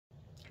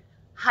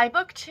Hi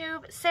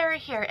BookTube, Sarah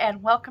here,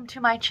 and welcome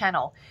to my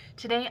channel.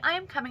 Today I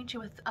am coming to you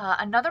with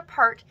another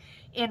part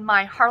in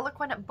my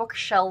Harlequin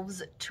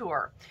bookshelves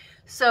tour.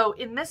 So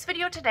in this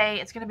video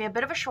today, it's going to be a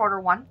bit of a shorter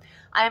one.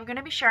 I am going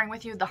to be sharing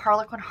with you the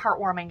Harlequin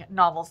Heartwarming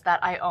novels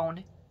that I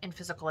own in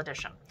physical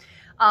edition.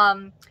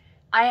 I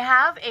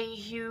have a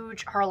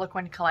huge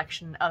Harlequin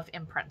collection of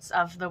imprints,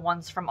 of the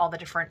ones from all the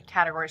different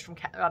categories, from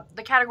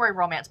the category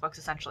romance books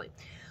essentially.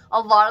 A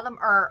lot of them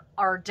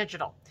are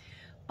digital.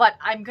 But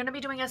I'm going to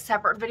be doing a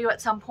separate video at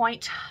some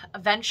point.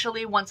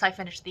 Eventually, once I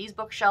finish these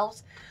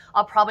bookshelves,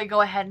 I'll probably go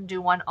ahead and do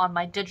one on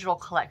my digital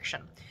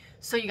collection,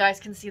 so you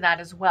guys can see that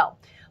as well.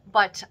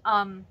 But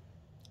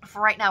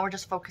for right now, we're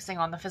just focusing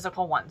on the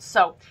physical ones.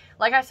 So,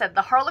 like I said,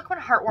 the Harlequin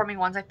Heartwarming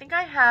ones, I think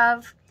I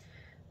have,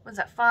 what is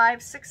that,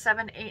 5, 6,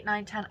 7, 8,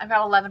 9, 10. I've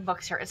got 11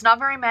 books here. It's not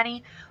very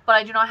many, but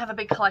I do not have a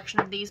big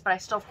collection of these, but I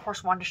still, of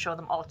course, wanted to show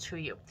them all to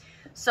you.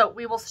 So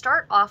we will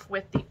start off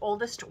with the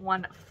oldest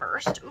one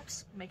first.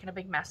 Oops, making a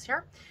big mess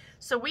here.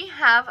 So we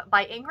have,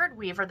 by Ingrid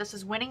Weaver, this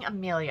is Winning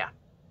Amelia.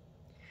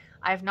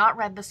 I have not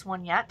read this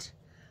one yet.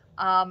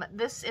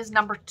 This is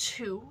number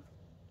 2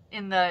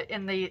 in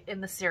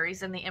the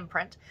series, in the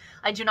imprint.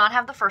 I do not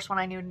have the first one.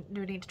 I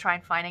need to try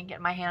and find and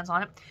get my hands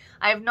on it.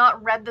 I have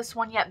not read this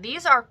one yet.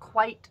 These are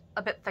quite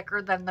a bit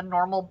thicker than the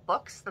normal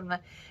books,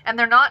 and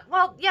they're not,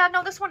 well, yeah,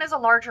 no, this one is a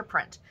larger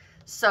print.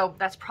 So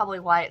that's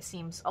probably why it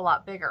seems a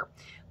lot bigger.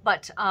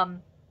 But,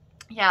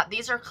 yeah,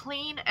 these are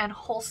clean and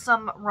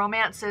wholesome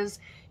romances.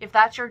 If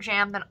that's your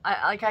jam, then,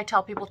 like I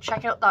tell people,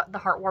 check out the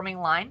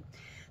Heartwarming line.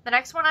 The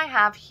next one I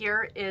have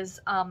here is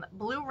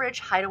Blue Ridge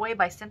Hideaway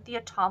by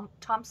Cynthia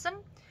Thomason.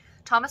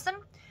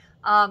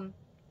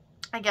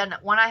 Again,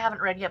 one I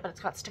haven't read yet, but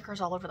it's got stickers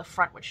all over the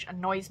front, which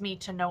annoys me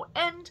to no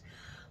end.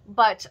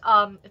 But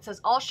it says,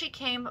 all she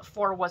came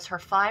for was her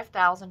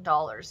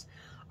 $5,000.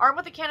 Armed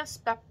with a can of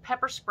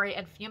pepper spray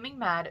and fuming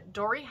mad,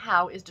 Dory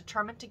Howe is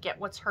determined to get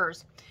what's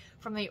hers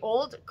from the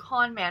old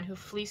con man who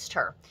fleeced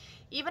her,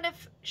 even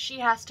if she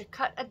has to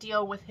cut a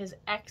deal with his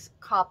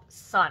ex-cop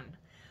son.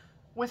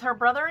 With her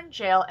brother in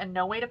jail and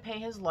no way to pay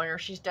his lawyer,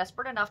 she's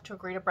desperate enough to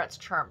agree to Brett's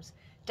terms.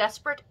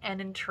 Desperate and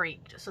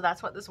intrigued. So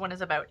that's what this one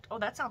is about. Oh,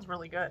 that sounds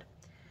really good.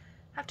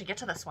 I have to get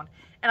to this one.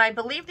 And I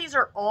believe these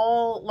are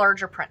all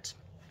larger print,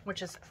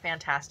 which is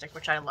fantastic,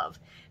 which I love.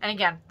 And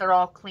again, they're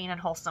all clean and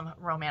wholesome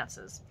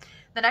romances.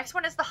 The next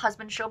one is The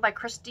Husband Show by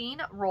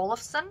Christine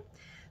Rolfson.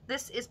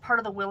 This is part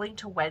of the Willing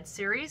to Wed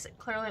series.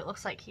 Clearly it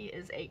looks like he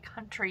is a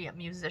country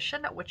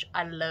musician, which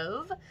I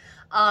love.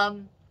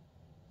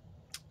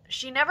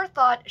 She never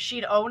thought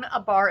she'd own a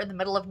bar in the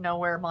middle of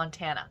nowhere,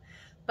 Montana.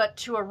 But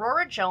to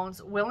Aurora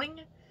Jones, Willing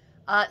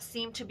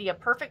seemed to be a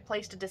perfect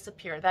place to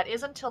disappear. That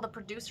is until the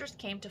producers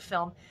came to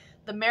film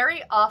the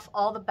Marry Off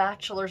All the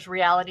Bachelors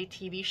reality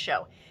TV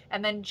show.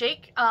 And then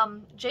Jake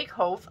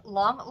Hove,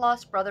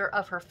 long-lost brother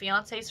of her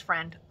fiancé's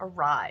friend,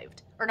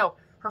 arrived. Or no,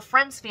 her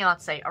friend's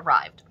fiancé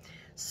arrived.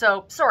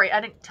 So, sorry,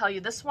 I didn't tell you.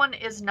 This one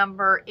is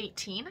number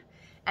 18,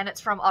 and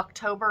it's from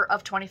October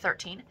of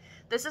 2013.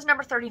 This is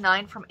number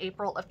 39 from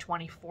April of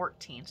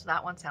 2014. So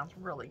that one sounds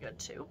really good,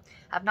 too.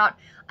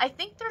 I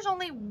think there's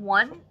only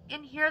one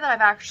in here that I've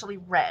actually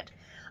read.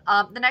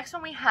 The next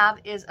one we have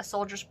is A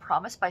Soldier's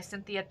Promise by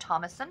Cynthia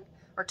Thomason.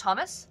 Or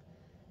Thomason.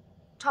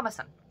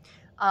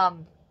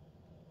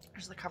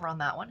 Here's the cover on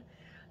that one.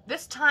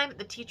 This time,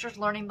 the teacher's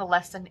learning the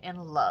lesson in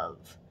love.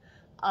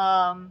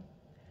 Brianna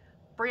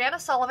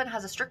Sullivan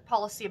has a strict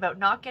policy about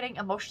not getting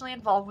emotionally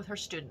involved with her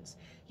students.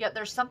 Yet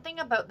there's something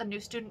about the new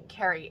student,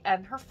 Carrie,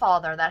 and her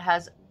father that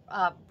has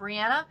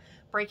Brianna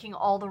breaking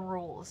all the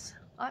rules.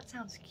 Oh, that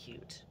sounds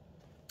cute.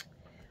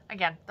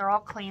 Again, they're all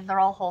clean.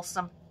 They're all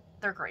wholesome.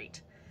 They're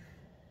great.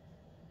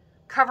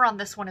 Cover on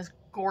this one is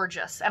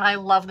gorgeous, and I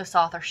love this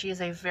author. She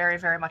is a very,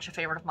 very much a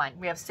favorite of mine.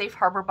 We have Safe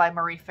Harbor by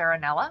Marie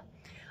Farinella.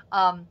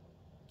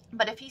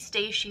 But if he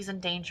stays, she's in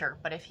danger.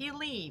 But if he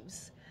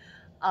leaves,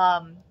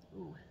 all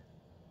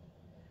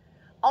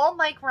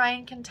Mike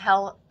Ryan can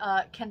tell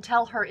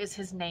her is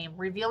his name.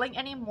 Revealing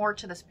any more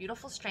to this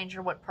beautiful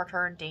stranger would put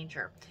her in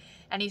danger,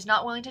 and he's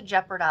not willing to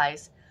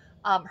jeopardize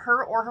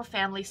her or her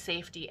family's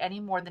safety any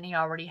more than he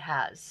already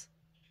has.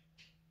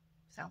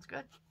 Sounds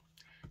good.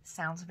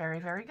 Sounds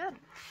very, very good.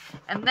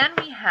 And then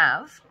we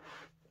have,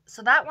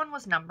 so that one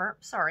was number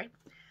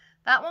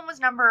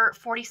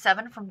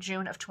 47 from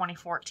June of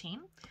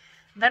 2014.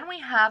 Then we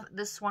have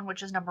this one,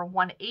 which is number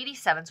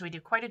 187, so we do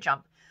quite a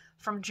jump,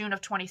 from June of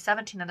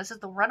 2017, and this is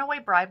The Runaway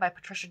Bride by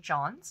Patricia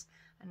Johns.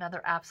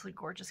 Another absolutely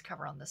gorgeous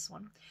cover on this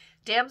one.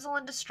 Damsel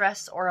in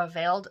distress or a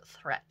veiled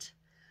threat.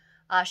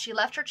 She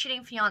left her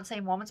cheating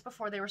fiancé moments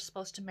before they were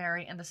supposed to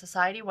marry in the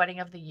society wedding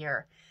of the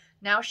year.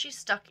 Now she's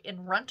stuck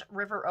in Runt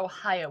River,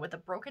 Ohio, with a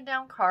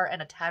broken-down car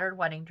and a tattered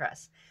wedding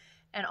dress,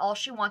 and all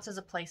she wants is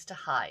a place to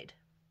hide.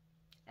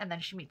 And then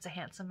she meets a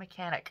handsome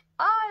mechanic.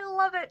 I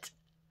love it!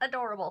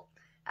 Adorable.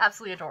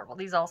 Absolutely adorable.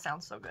 These all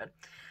sound so good.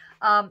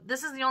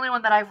 This is the only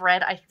one that I've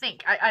read, I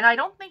think. And I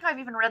don't think I've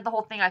even read the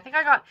whole thing.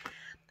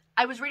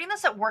 I was reading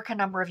this at work a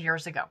number of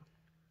years ago.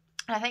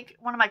 And I think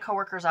one of my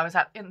coworkers I was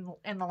at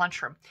in the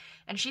lunchroom,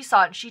 and she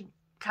saw it, and she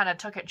kind of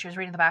took it and she was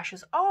reading the back. She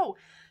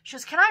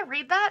goes, can I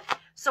read that?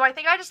 So I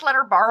think I just let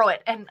her borrow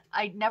it, and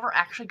I never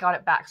actually got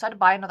it back. So I had to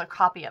buy another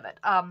copy of it.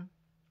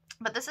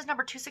 But this is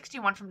number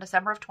 261 from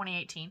December of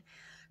 2018.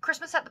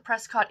 Christmas at the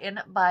Prescott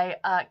Inn by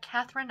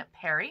Catherine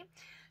Perry.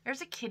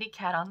 There's a kitty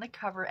cat on the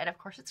cover, and of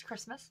course it's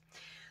Christmas.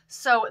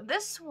 So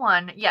this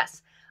one,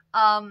 yes.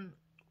 Emily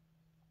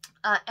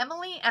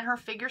and her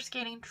figure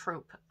skating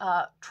troupe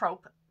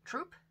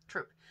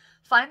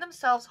find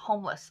themselves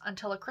homeless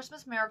until a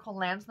Christmas miracle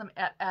lands them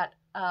at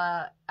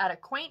a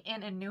quaint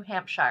inn in New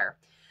Hampshire.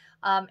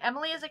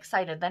 Emily is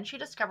excited. Then she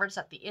discovers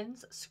that the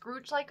inn's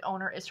Scrooge-like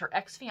owner is her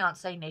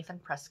ex-fiancé, Nathan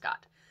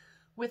Prescott.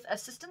 With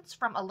assistance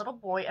from a little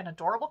boy, an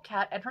adorable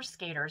cat, and her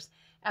skaters,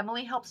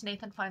 Emily helps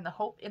Nathan find the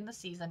hope in the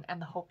season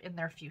and the hope in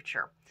their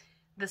future.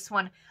 This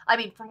one, I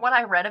mean, from what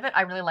I read of it,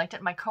 I really liked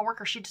it. My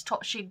coworker, she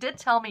did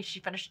tell me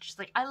she finished it. She's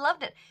like, I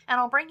loved it, and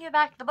I'll bring you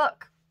back the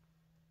book.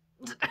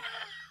 That's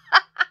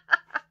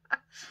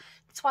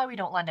why we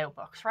don't lend out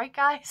books, right,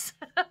 guys?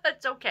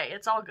 It's okay.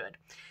 It's all good.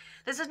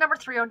 This is number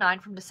 309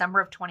 from December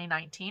of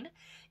 2019.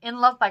 In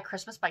Love by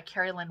Christmas by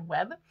Carrie Lynn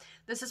Webb.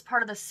 This is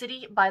part of the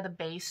City by the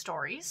Bay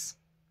stories.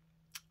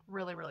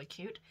 Really, really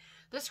cute.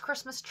 This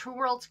Christmas, true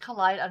worlds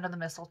collide under the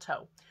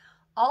mistletoe.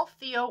 All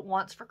Theo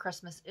wants for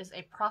Christmas is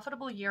a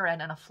profitable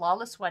year-end and a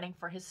flawless wedding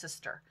for his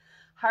sister.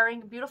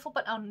 Hiring beautiful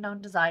but unknown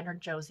designer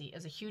Josie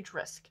is a huge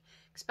risk,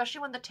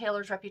 especially when the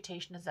tailor's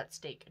reputation is at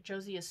stake.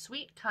 Josie is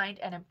sweet, kind,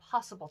 and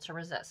impossible to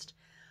resist.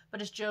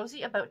 But is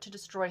Josie about to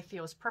destroy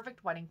Theo's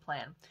perfect wedding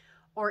plan?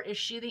 Or is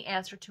she the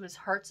answer to his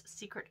heart's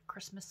secret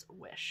Christmas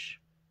wish?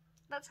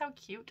 That's how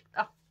cute.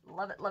 Oh,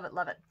 love it, love it,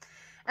 love it.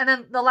 And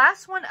then the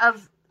last one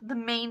of the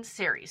main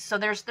series. So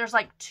there's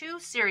like 2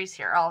 series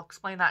here. I'll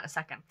explain that in a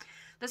second.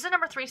 This is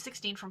number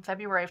 316 from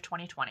February of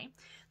 2020.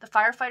 The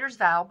Firefighter's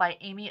Vow by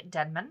Amy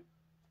Denman.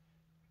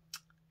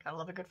 Gotta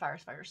love a good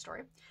firefighter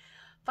story.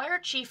 Fire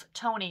Chief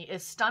Tony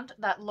is stunned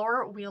that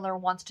Laura Wheeler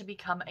wants to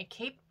become a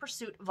Cape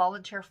Pursuit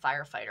volunteer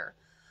firefighter.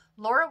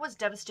 Laura was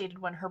devastated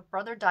when her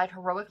brother died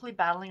heroically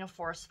battling a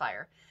forest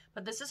fire,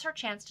 but this is her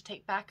chance to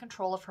take back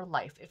control of her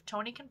life if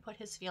Tony can put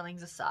his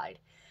feelings aside.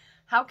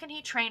 How can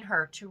he train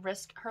her to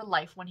risk her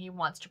life when he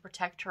wants to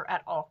protect her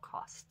at all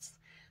costs?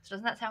 So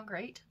doesn't that sound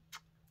great?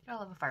 I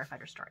love a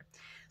firefighter story.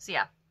 So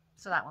yeah,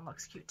 so that one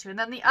looks cute too. And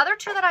then the other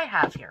 2 that I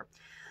have here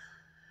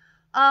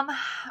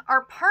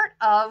are part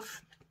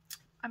of,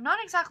 I'm not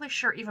exactly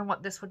sure even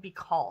what this would be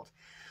called,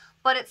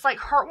 but it's like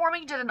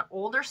Heartwarming did an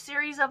older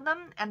series of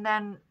them and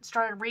then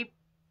started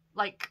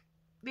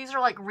these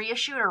are like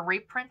reissued or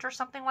reprint or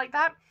something like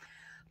that.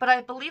 But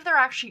I believe they're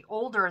actually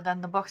older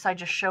than the books I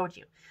just showed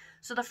you.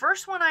 So the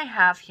first one I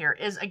have here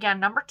is, again,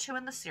 number 2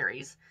 in the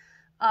series.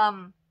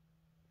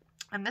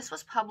 And this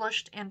was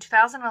published in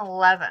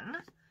 2011.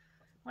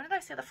 When did I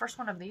say the first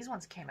one of these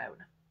ones came out?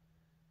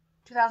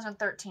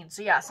 2013.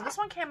 So yeah, so this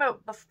one came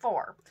out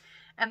before.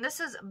 And this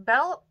is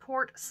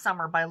Bellport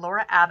Summer by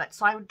Laura Abbott.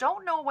 So I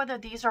don't know whether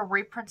these are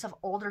reprints of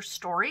older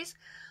stories.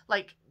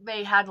 Like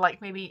they had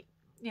like maybe,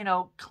 you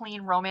know,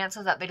 clean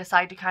romances that they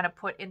decided to kind of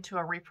put into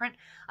a reprint.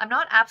 I'm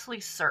not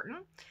absolutely certain.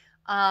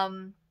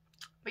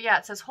 But yeah,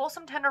 it says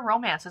wholesome tender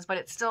romances, but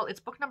it's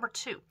book number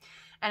 2.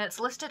 And it's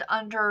listed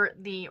under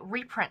the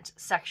reprint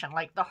section.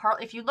 Like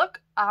if you look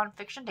on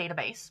Fiction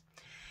Database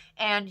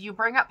and you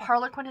bring up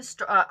Harlequin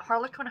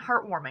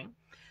Heartwarming,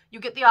 you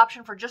get the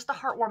option for just the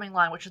Heartwarming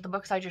line, which is the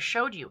books I just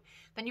showed you.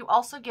 Then you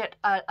also get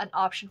an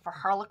option for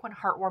Harlequin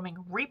Heartwarming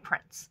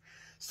reprints.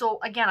 So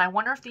again, I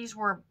wonder if these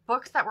were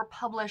books that were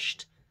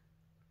published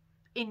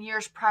in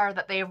years prior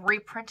that they have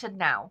reprinted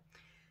now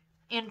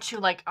into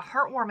like a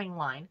Heartwarming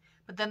line,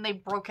 but then they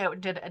broke out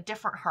and did a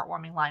different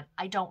Heartwarming line.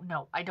 I don't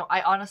know.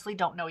 I honestly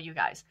don't know, you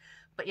guys.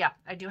 But yeah,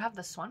 I do have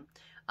this one.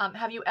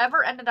 Have you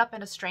ever ended up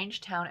in a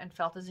strange town and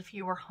felt as if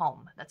you were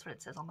home? That's what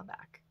it says on the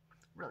back.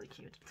 Really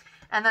cute.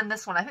 And then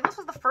this one, I think this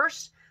was the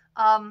first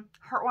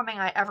Heartwarming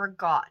I ever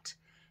got.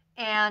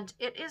 And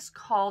it is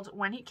called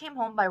When He Came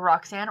Home by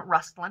Roxanne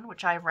Rustlin,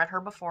 which I've read her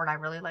before and I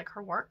really like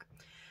her work.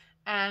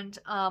 And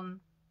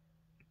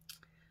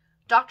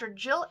Dr.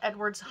 Jill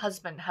Edwards'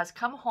 husband has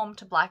come home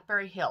to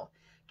Blackberry Hill,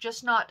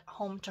 just not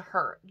home to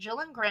her. Jill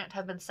and Grant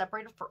have been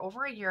separated for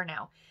over a year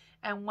now,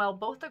 and while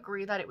both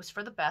agree that it was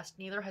for the best,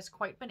 neither has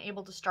quite been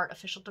able to start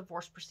official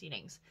divorce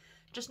proceedings.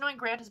 Just knowing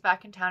Grant is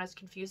back in town is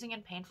confusing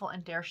and painful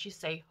and, dare she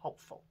say,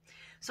 hopeful.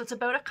 So it's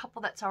about a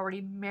couple that's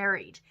already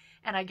married,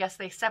 and I guess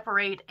they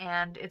separate,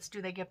 and it's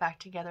do they get back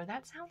together.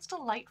 That sounds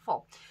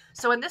delightful.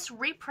 So in this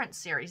reprint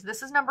series,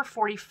 this is number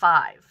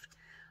 45.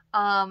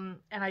 And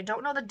I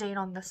don't know the date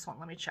on this one.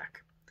 Let me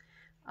check.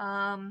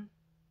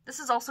 This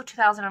is also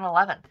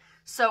 2011.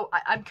 So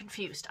I'm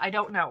confused. I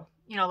don't know.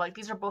 You know, like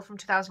these are both from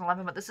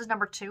 2011, but this is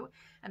number 2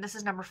 and this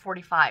is number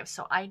 45.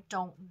 So I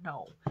don't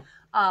know.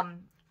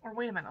 Or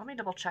wait a minute. Let me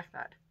double check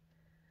that.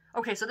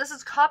 Okay, so this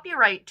is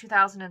copyright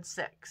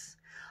 2006.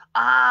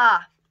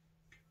 Ah!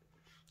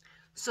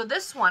 So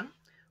this one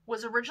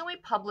was originally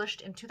published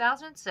in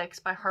 2006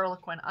 by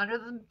Harlequin under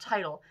the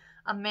title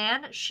A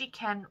Man She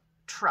Can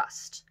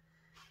Trust.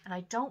 And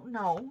I don't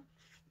know.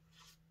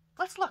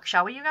 Let's look,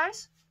 shall we, you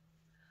guys?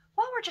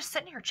 while we're just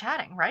sitting here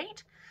chatting,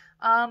 right?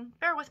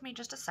 Bear with me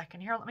just a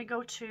second here. Let me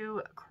go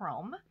to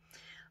Chrome.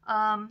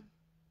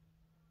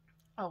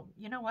 Oh,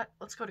 you know what?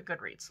 Let's go to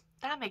Goodreads.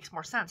 That makes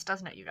more sense,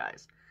 doesn't it, you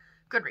guys?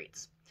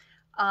 Goodreads.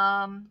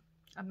 A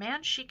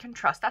Man She Can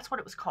Trust. That's what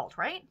it was called,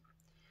 right?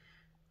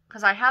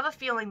 Because I have a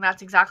feeling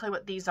that's exactly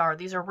what these are.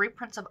 These are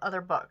reprints of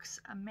other books.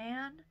 A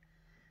Man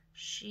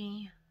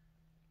She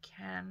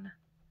Can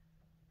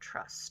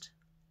Trust.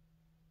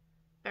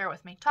 Bear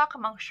with me. Talk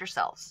amongst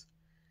yourselves.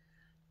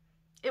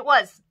 It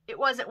was.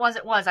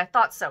 I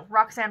thought so.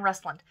 Roxanne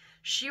Rustland.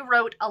 She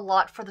wrote a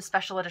lot for the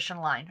special edition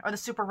line, or the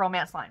super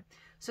romance line.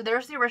 So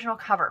there's the original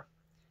cover.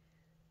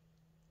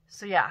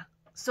 So yeah.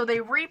 So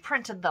they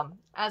reprinted them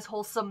as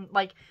wholesome,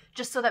 like,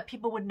 just so that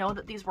people would know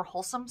that these were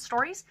wholesome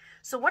stories.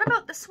 So what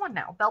about this one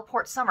now?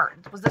 Bellport Summer.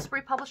 Was this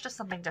republished as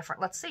something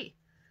different? Let's see.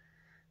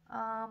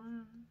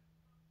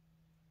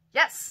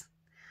 Yes.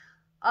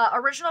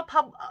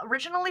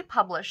 Originally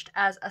published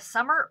as A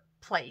Summer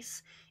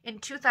Place in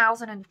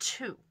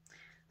 2002.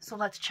 So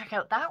let's check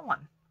out that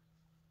one.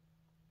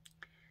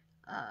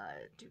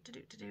 A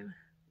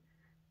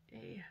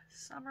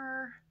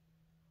Summer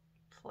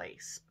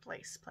Place.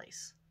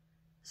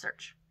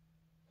 Search.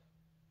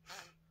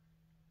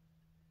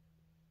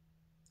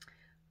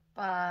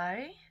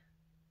 By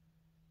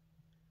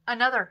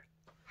another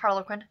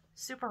Harlequin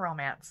super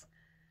romance.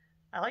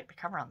 I like the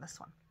cover on this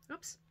one.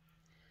 Oops.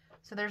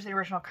 So there's the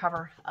original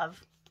cover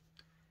of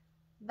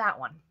that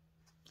one.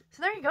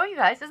 So there you go, you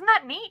guys. Isn't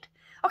that neat?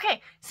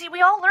 Okay, see,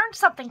 we all learned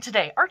something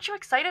today. Aren't you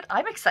excited?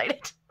 I'm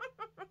excited.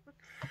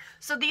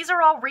 So these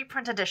are all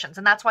reprint editions,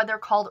 and that's why they're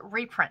called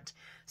reprint.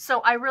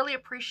 So I really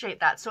appreciate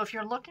that. So if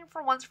you're looking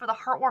for ones for the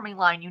Heartwarming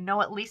line, you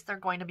know at least they're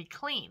going to be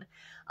clean.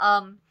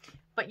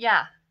 But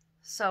yeah,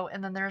 so,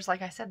 and then there's,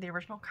 like I said, the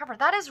original cover.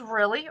 That is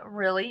really,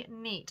 really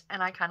neat,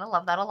 and I kind of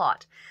love that a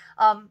lot.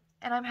 And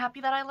I'm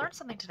happy that I learned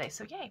something today,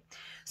 so yay.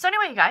 So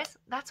anyway, you guys,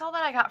 that's all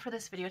that I got for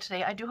this video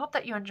today. I do hope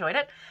that you enjoyed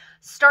it.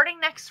 Starting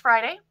next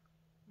Friday,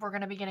 we're going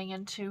to be getting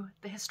into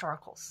the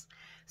historicals.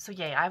 So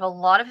yay, I have a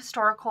lot of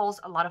historicals,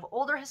 a lot of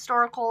older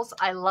historicals.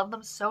 I love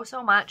them so,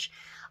 so much.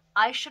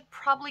 I should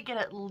probably get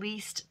at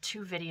least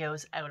 2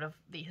 videos out of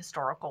the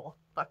historical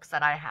books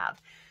that I have.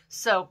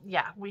 So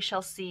yeah, we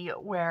shall see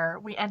where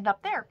we end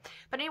up there.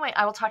 But anyway,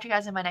 I will talk to you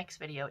guys in my next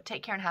video.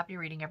 Take care and happy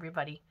reading,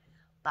 everybody.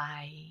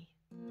 Bye.